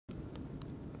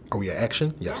Are we at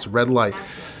action? Yes, red light.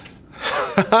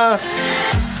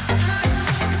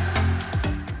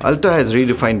 Ulta has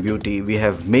redefined beauty. We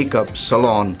have makeup,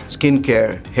 salon,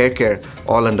 skincare, hair care,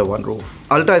 all under one roof.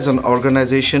 Ulta as an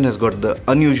organization has got the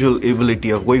unusual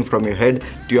ability of going from your head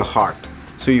to your heart.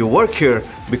 So you work here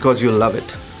because you love it.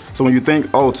 So when you think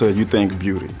Ulta, you think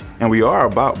beauty. And we are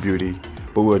about beauty,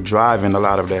 but we're driving a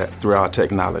lot of that through our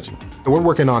technology. We're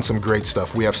working on some great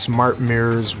stuff. We have smart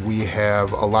mirrors, we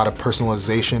have a lot of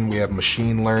personalization, we have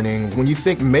machine learning. When you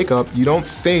think makeup, you don't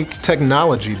think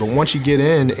technology, but once you get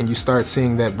in and you start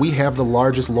seeing that we have the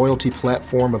largest loyalty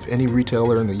platform of any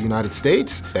retailer in the United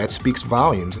States, that speaks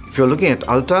volumes. If you're looking at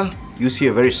Ulta, you see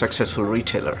a very successful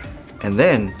retailer. And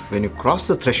then when you cross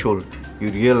the threshold, you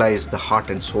realize the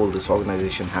heart and soul this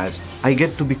organization has. I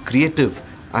get to be creative.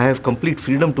 I have complete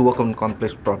freedom to work on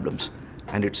complex problems,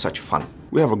 and it's such fun.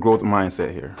 We have a growth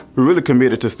mindset here. We're really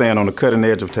committed to staying on the cutting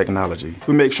edge of technology.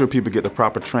 We make sure people get the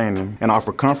proper training and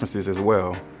offer conferences as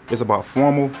well. It's about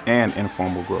formal and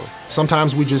informal growth.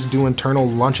 Sometimes we just do internal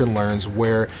lunch and learns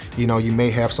where, you may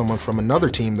have someone from another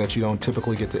team that you don't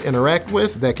typically get to interact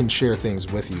with that can share things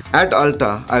with you. At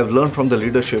Ulta, I've learned from the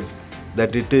leadership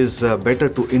that it is better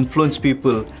to influence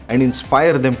people and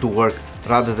inspire them to work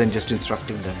rather than just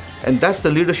instructing them. And that's the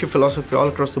leadership philosophy all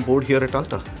across the board here at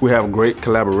Ulta. We have great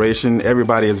collaboration.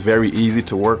 Everybody is very easy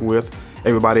to work with.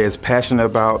 Everybody is passionate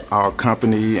about our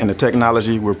company and the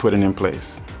technology we're putting in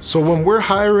place. So when we're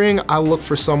hiring, I look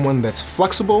for someone that's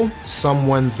flexible,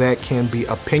 someone that can be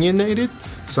opinionated,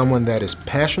 someone that is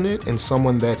passionate, and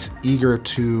someone that's eager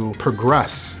to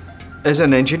progress. As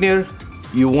an engineer,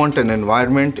 you want an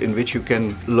environment in which you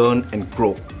can learn and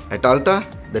grow. At Ulta,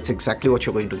 that's exactly what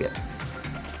you're going to get.